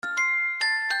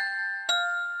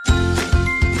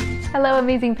Hello,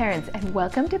 amazing parents, and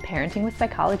welcome to Parenting with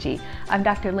Psychology. I'm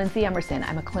Dr. Lindsay Emerson.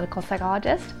 I'm a clinical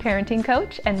psychologist, parenting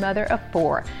coach, and mother of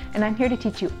 4, and I'm here to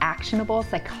teach you actionable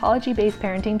psychology-based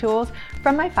parenting tools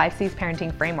from my 5 C's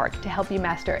parenting framework to help you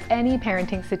master any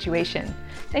parenting situation.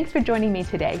 Thanks for joining me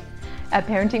today. At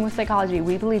Parenting with Psychology,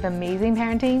 we believe amazing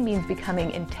parenting means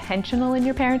becoming intentional in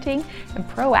your parenting and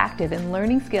proactive in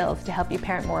learning skills to help you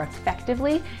parent more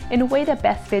effectively in a way that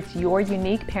best fits your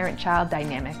unique parent-child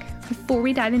dynamic. Before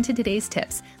we dive into today's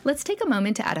tips, let's take a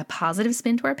moment to add a positive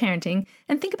spin to our parenting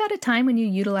and think about a time when you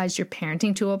utilized your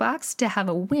parenting toolbox to have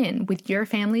a win with your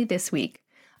family this week.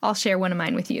 I'll share one of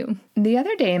mine with you. The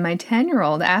other day, my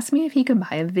 10-year-old asked me if he could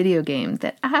buy a video game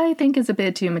that I think is a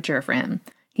bit too mature for him.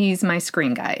 He's my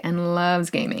screen guy and loves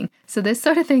gaming, so this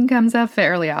sort of thing comes up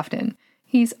fairly often.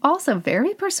 He's also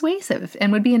very persuasive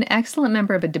and would be an excellent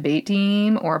member of a debate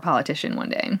team or a politician one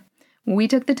day. We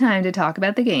took the time to talk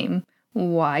about the game,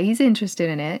 why he's interested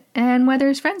in it, and whether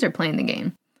his friends are playing the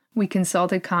game. We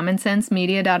consulted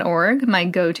commonsensemedia.org, my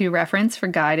go-to reference for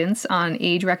guidance on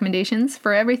age recommendations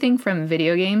for everything from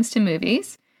video games to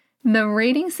movies. The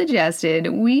rating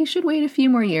suggested we should wait a few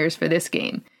more years for this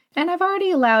game, and I've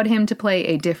already allowed him to play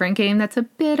a different game that's a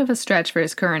bit of a stretch for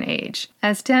his current age.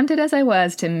 As tempted as I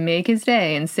was to make his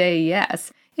day and say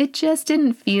yes, it just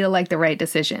didn't feel like the right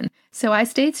decision, so I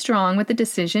stayed strong with the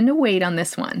decision to wait on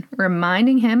this one,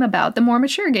 reminding him about the more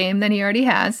mature game that he already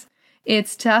has.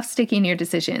 It's tough sticking to your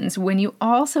decisions when you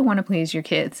also want to please your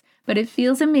kids, but it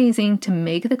feels amazing to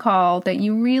make the call that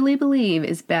you really believe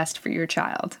is best for your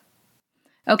child.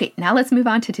 Okay, now let's move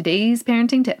on to today's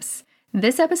parenting tips.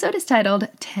 This episode is titled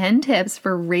 10 Tips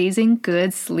for Raising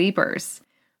Good Sleepers.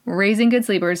 Raising good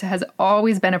sleepers has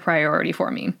always been a priority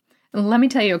for me. Let me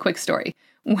tell you a quick story.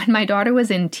 When my daughter was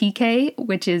in TK,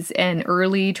 which is an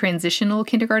early transitional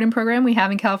kindergarten program we have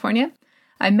in California,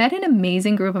 I met an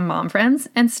amazing group of mom friends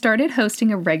and started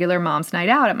hosting a regular mom's night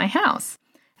out at my house.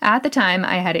 At the time,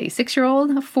 I had a 6-year-old,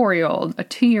 a 4-year-old, a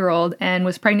 2-year-old, and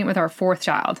was pregnant with our 4th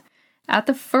child. At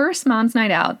the first mom's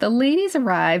night out, the ladies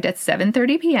arrived at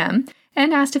 7:30 p.m.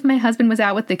 and asked if my husband was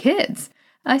out with the kids.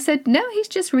 I said, no, he's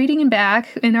just reading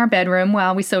back in our bedroom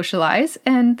while we socialize,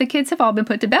 and the kids have all been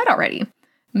put to bed already.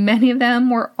 Many of them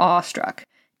were awestruck.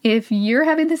 If you're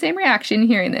having the same reaction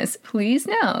hearing this, please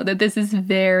know that this is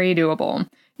very doable.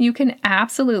 You can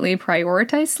absolutely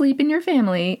prioritize sleep in your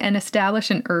family and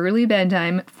establish an early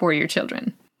bedtime for your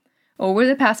children. Over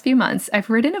the past few months, I've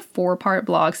written a 4-part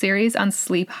blog series on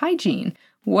sleep hygiene.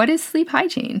 What is sleep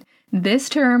hygiene? This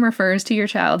term refers to your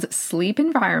child's sleep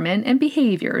environment and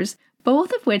behaviors,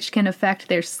 both of which can affect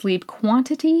their sleep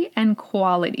quantity and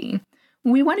quality.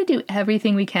 We want to do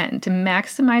everything we can to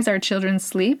maximize our children's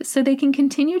sleep so they can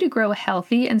continue to grow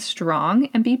healthy and strong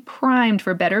and be primed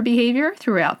for better behavior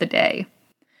throughout the day.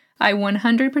 I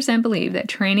 100% believe that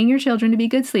training your children to be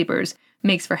good sleepers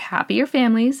makes for happier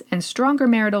families and stronger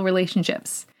marital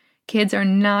relationships. Kids are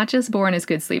not just born as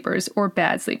good sleepers or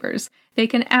bad sleepers. They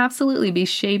can absolutely be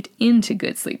shaped into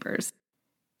good sleepers.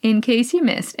 In case you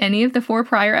missed any of the 4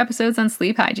 prior episodes on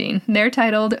sleep hygiene, they're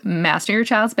titled Master Your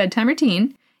Child's Bedtime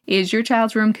Routine, Is Your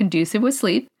Child's Room Conducive with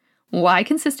Sleep?, Why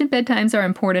Consistent Bedtimes Are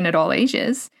Important at All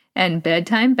Ages, and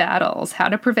Bedtime Battles, How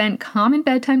to Prevent Common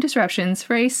Bedtime Disruptions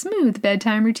for a Smooth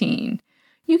Bedtime Routine.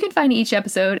 You can find each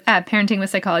episode at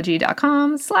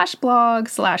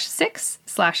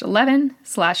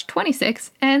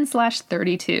parentingwithpsychology.com/blog/6/11/26 and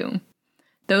 /32.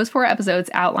 Those 4 episodes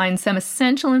outline some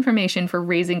essential information for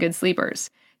raising good sleepers.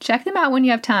 Check them out when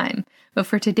you have time. But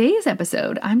for today's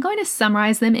episode, I'm going to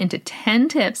summarize them into 10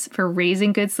 tips for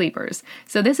raising good sleepers.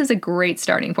 So this is a great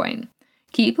starting point.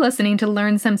 Keep listening to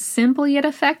learn some simple yet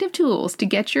effective tools to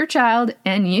get your child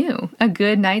and you a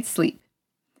good night's sleep.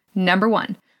 Number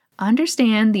 1,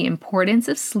 understand the importance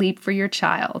of sleep for your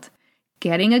child.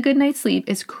 Getting a good night's sleep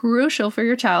is crucial for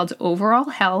your child's overall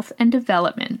health and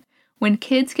development. When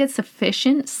kids get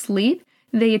sufficient sleep,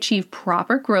 they achieve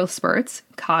proper growth spurts,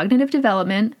 cognitive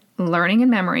development, learning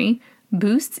and memory,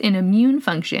 boosts in immune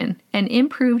function, and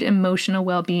improved emotional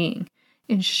well-being.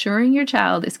 Ensuring your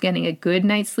child is getting a good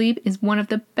night's sleep is one of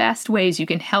the best ways you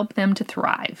can help them to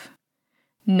thrive.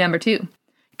 Number 2,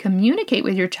 communicate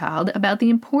with your child about the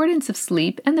importance of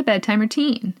sleep and the bedtime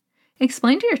routine.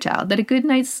 Explain to your child that a good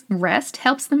night's rest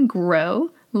helps them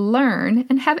grow, learn,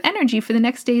 and have energy for the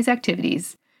next day's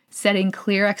activities. Setting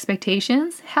clear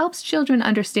expectations helps children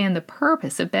understand the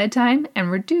purpose of bedtime and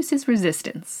reduces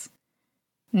resistance.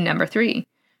 Number 3,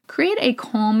 create a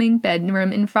calming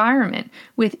bedroom environment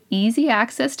with easy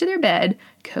access to their bed,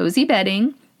 cozy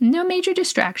bedding, no major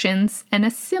distractions, and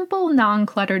a simple,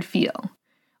 non-cluttered feel.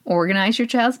 Organize your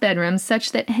child's bedroom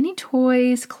such that any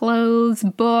toys, clothes,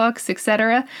 books,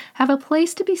 etc. have a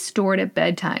place to be stored at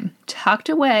bedtime, tucked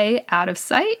away, out of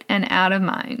sight and out of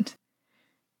mind.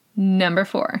 Number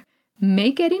 4,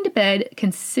 make getting to bed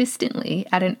consistently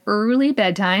at an early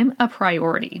bedtime a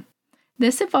priority.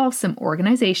 This involves some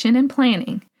organization and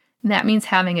planning. That means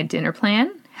having a dinner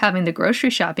plan, having the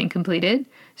grocery shopping completed,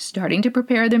 starting to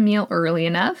prepare the meal early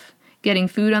enough, getting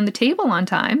food on the table on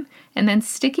time, and then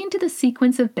sticking to the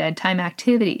sequence of bedtime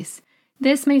activities.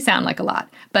 This may sound like a lot,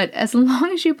 but as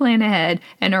long as you plan ahead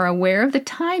and are aware of the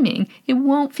timing, it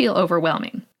won't feel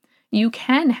overwhelming. You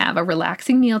can have a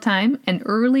relaxing mealtime and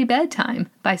early bedtime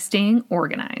by staying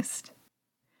organized.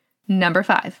 Number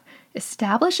 5,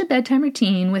 establish a bedtime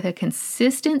routine with a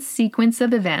consistent sequence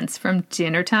of events from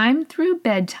dinner time through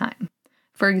bedtime.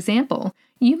 For example,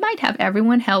 you might have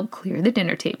everyone help clear the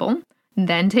dinner table,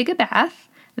 then take a bath,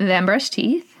 then brush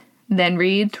teeth, then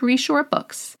read 3 short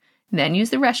books, then use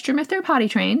the restroom if they're potty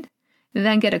trained,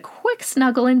 then get a quick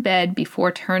snuggle in bed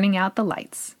before turning out the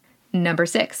lights. Number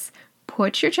 6,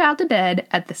 put your child to bed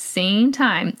at the same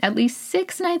time at least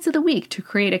 6 nights of the week to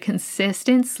create a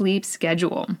consistent sleep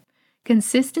schedule.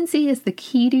 Consistency is the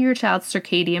key to your child's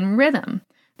circadian rhythm.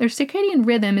 Their circadian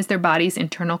rhythm is their body's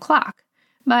internal clock.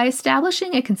 By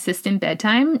establishing a consistent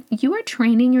bedtime, you are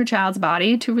training your child's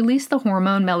body to release the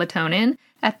hormone melatonin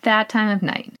at that time of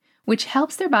night, which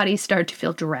helps their body start to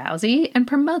feel drowsy and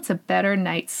promotes a better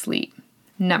night's sleep.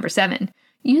 Number 7,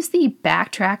 use the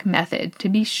backtrack method to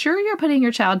be sure you're putting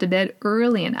your child to bed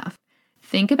early enough.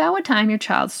 Think about what time your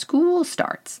child's school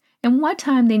starts and what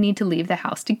time they need to leave the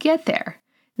house to get there.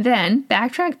 Then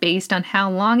backtrack based on how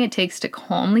long it takes to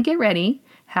calmly get ready,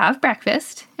 have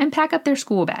breakfast, and pack up their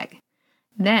school bag.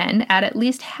 Then add at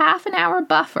least half an hour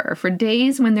buffer for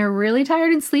days when they're really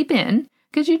tired and sleep in,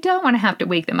 because you don't want to have to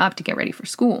wake them up to get ready for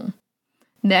school.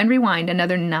 Then rewind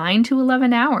another 9 to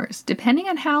 11 hours, depending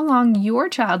on how long your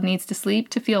child needs to sleep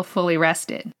to feel fully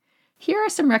rested. Here are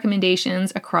some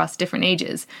recommendations across different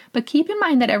ages, but keep in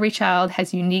mind that every child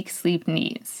has unique sleep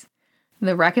needs.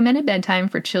 The recommended bedtime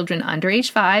for children under age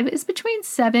 5 is between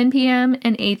 7 p.m.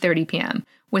 and 8:30 p.m.,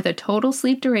 with a total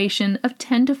sleep duration of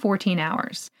 10 to 14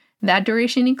 hours. That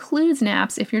duration includes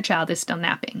naps if your child is still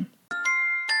napping.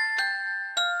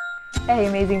 Hey,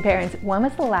 amazing parents, when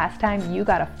was the last time you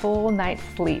got a full night's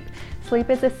sleep?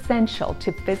 Sleep is essential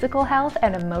to physical health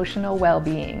and emotional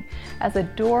well-being. As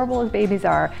adorable as babies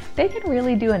are, they can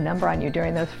really do a number on you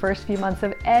during those first few months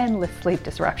of endless sleep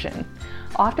disruption.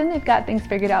 Often they've got things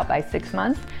figured out by 6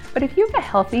 months, but if you have a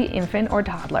healthy infant or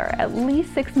toddler, at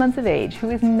least 6 months of age, who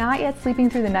is not yet sleeping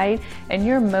through the night and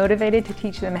you're motivated to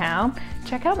teach them how,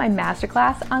 check out my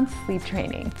masterclass on sleep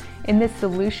training. In this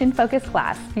solution-focused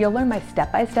class, you'll learn my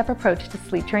step-by-step approach to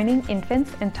sleep training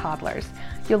infants and toddlers.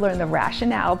 You'll learn the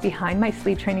rationale behind my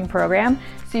sleep training program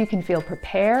so you can feel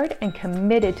prepared and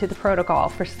committed to the protocol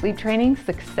for sleep training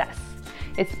success.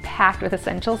 It's packed with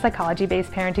essential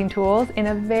psychology-based parenting tools in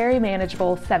a very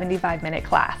manageable 75-minute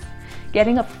class.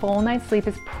 Getting a full night's sleep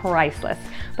is priceless,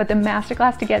 but the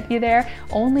masterclass to get you there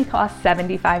only costs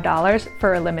 $75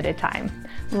 for a limited time.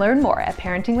 Learn more at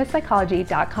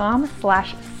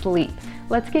parentingwithpsychology.com/sleep.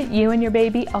 Let's get you and your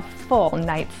baby a full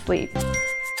night's sleep.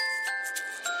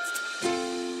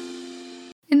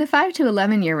 In the 5 to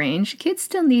 11 year range, kids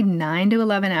still need 9 to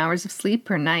 11 hours of sleep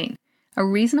per night. A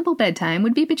reasonable bedtime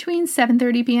would be between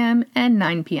 7:30 p.m. and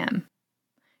 9 p.m.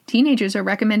 Teenagers are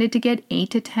recommended to get 8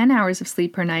 to 10 hours of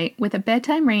sleep per night with a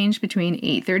bedtime range between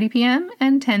 8:30 p.m.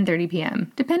 and 10:30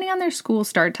 p.m., depending on their school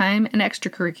start time and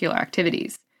extracurricular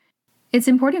activities. It's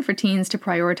important for teens to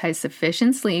prioritize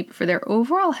sufficient sleep for their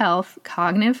overall health,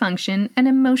 cognitive function, and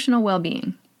emotional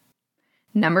well-being.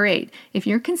 Number 8, if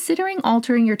you're considering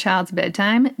altering your child's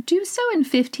bedtime, do so in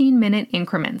 15-minute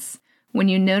increments. When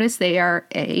you notice they are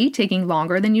A, taking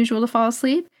longer than usual to fall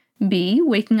asleep, B,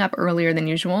 waking up earlier than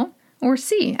usual, or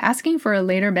C, asking for a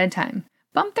later bedtime,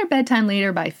 bump their bedtime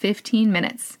later by 15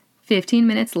 minutes. 15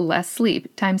 minutes less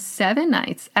sleep times 7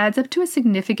 nights adds up to a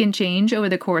significant change over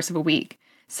the course of a week.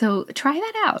 So try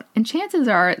that out, and chances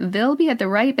are they'll be at the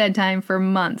right bedtime for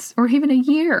months or even a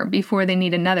year before they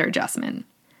need another adjustment.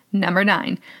 Number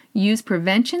 9, use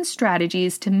prevention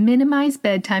strategies to minimize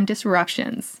bedtime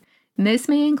disruptions. This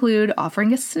may include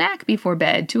offering a snack before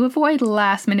bed to avoid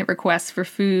last-minute requests for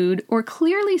food, or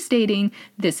clearly stating,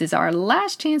 "This is our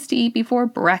last chance to eat before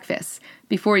breakfast,"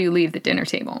 before you leave the dinner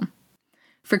table.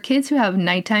 For kids who have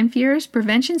nighttime fears,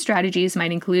 prevention strategies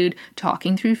might include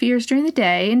talking through fears during the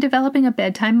day and developing a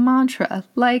bedtime mantra,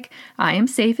 like, "I am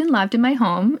safe and loved in my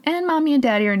home, and mommy and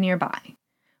daddy are nearby."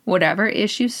 Whatever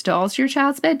issue stalls your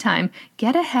child's bedtime,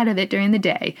 get ahead of it during the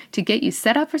day to get you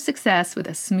set up for success with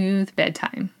a smooth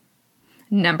bedtime.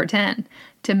 Number 10,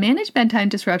 to manage bedtime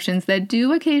disruptions that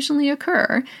do occasionally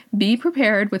occur, be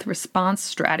prepared with response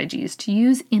strategies to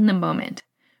use in the moment.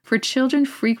 For children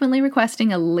frequently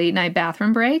requesting a late-night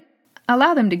bathroom break,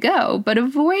 allow them to go, but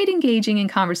avoid engaging in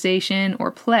conversation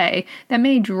or play that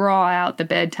may draw out the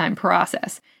bedtime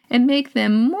process and make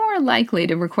them more likely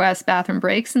to request bathroom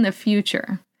breaks in the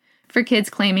future. For kids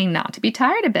claiming not to be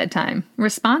tired at bedtime,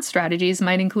 response strategies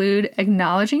might include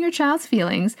acknowledging your child's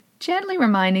feelings, gently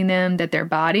reminding them that their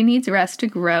body needs rest to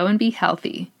grow and be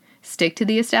healthy. Stick to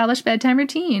the established bedtime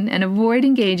routine and avoid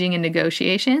engaging in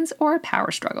negotiations or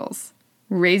power struggles.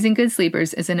 Raising good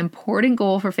sleepers is an important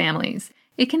goal for families.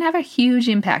 It can have a huge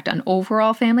impact on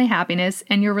overall family happiness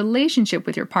and your relationship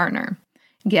with your partner.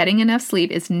 Getting enough sleep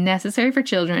is necessary for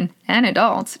children and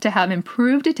adults to have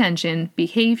improved attention,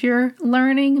 behavior,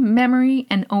 learning, memory,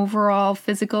 and overall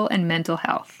physical and mental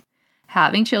health.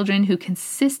 Having children who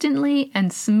consistently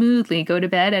and smoothly go to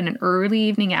bed at an early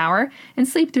evening hour and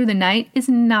sleep through the night is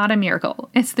not a miracle.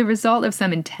 It's the result of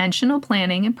some intentional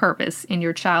planning and purpose in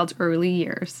your child's early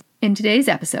years. In today's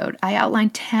episode, I outline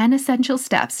 10 essential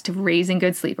steps to raising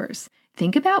good sleepers.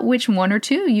 Think about which one or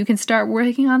two you can start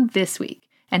working on this week,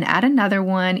 and add another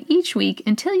one each week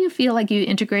until you feel like you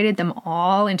integrated them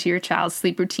all into your child's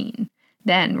sleep routine.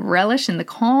 Then relish in the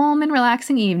calm and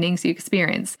relaxing evenings you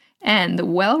experience and the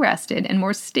well-rested and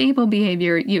more stable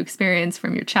behavior you experience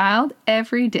from your child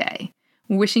every day.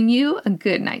 Wishing you a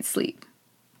good night's sleep.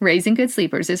 Raising good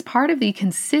sleepers is part of the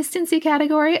consistency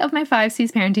category of my 5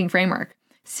 C's parenting framework.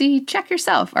 See, check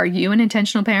yourself. Are you an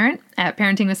intentional parent? At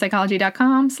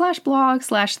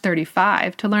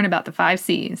parentingwithpsychology.com/blog/35 to learn about the 5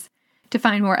 C's. To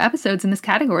find more episodes in this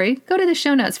category, go to the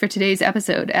show notes for today's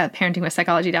episode at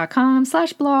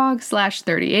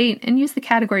parentingwithpsychology.com/blog/38 and use the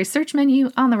category search menu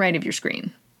on the right of your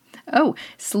screen. Oh,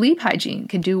 sleep hygiene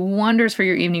can do wonders for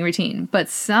your evening routine, but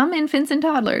some infants and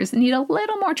toddlers need a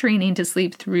little more training to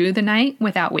sleep through the night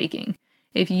without waking.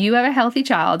 If you have a healthy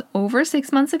child over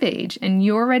 6 months of age and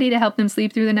you're ready to help them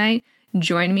sleep through the night,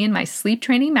 join me in my sleep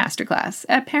training masterclass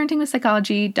at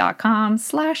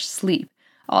parentingwithpsychology.com/sleep.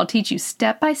 I'll teach you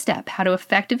step-by-step how to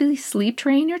effectively sleep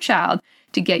train your child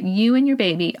to get you and your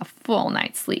baby a full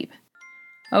night's sleep.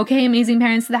 Okay, amazing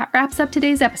parents, that wraps up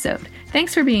today's episode.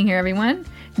 Thanks for being here, everyone.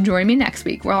 Join me next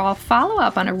week where I'll follow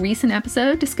up on a recent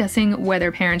episode discussing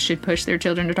whether parents should push their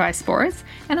children to try sports,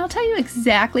 and I'll tell you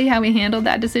exactly how we handled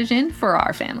that decision for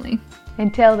our family.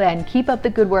 Until then, keep up the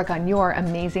good work on your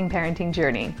amazing parenting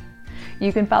journey.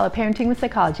 You can follow Parenting with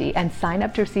Psychology and sign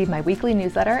up to receive my weekly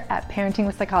newsletter at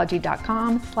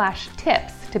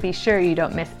parentingwithpsychology.com/tips to be sure you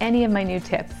don't miss any of my new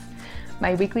tips.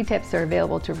 My weekly tips are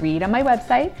available to read on my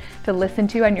website, to listen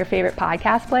to on your favorite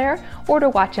podcast player, or to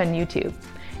watch on YouTube.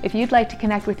 If you'd like to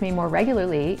connect with me more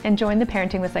regularly and join the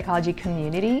Parenting with Psychology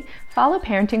community, follow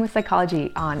Parenting with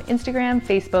Psychology on Instagram,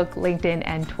 Facebook, LinkedIn,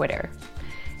 and Twitter.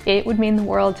 It would mean the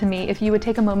world to me if you would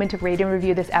take a moment to rate and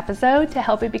review this episode to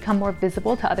help it become more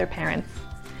visible to other parents.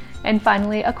 And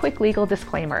finally, a quick legal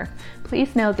disclaimer.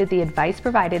 Please note that the advice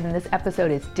provided in this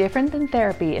episode is different than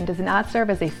therapy and does not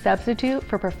serve as a substitute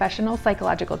for professional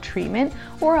psychological treatment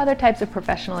or other types of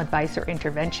professional advice or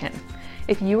intervention.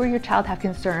 If you or your child have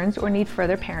concerns or need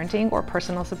further parenting or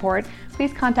personal support,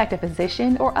 please contact a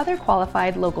physician or other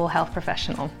qualified local health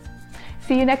professional.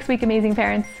 See you next week, amazing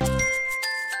parents.